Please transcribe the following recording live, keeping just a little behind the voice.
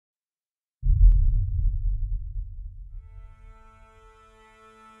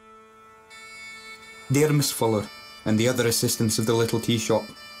Dear Miss Fuller, and the other assistants of the little tea shop,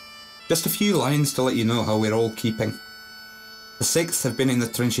 just a few lines to let you know how we're all keeping. The 6th have been in the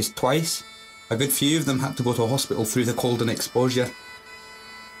trenches twice. A good few of them had to go to hospital through the cold and exposure.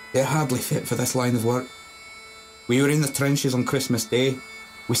 They're hardly fit for this line of work. We were in the trenches on Christmas Day.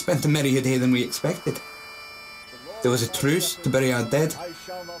 We spent a merrier day than we expected. There was a truce to bury our dead.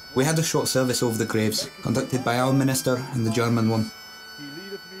 We had a short service over the graves, conducted by our minister and the German one.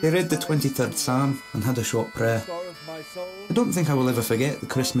 They read the 23rd Psalm and had a short prayer. I don't think I will ever forget the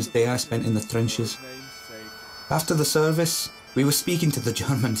Christmas Day I spent in the trenches. After the service, we were speaking to the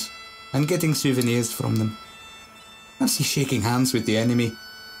Germans and getting souvenirs from them. Fancy shaking hands with the enemy.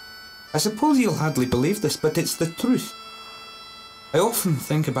 I suppose you'll hardly believe this, but it's the truth. I often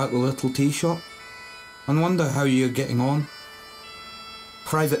think about the little tea shop and wonder how you're getting on.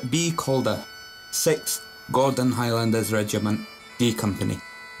 Private B. Calder, 6th Gordon Highlanders Regiment, D Company.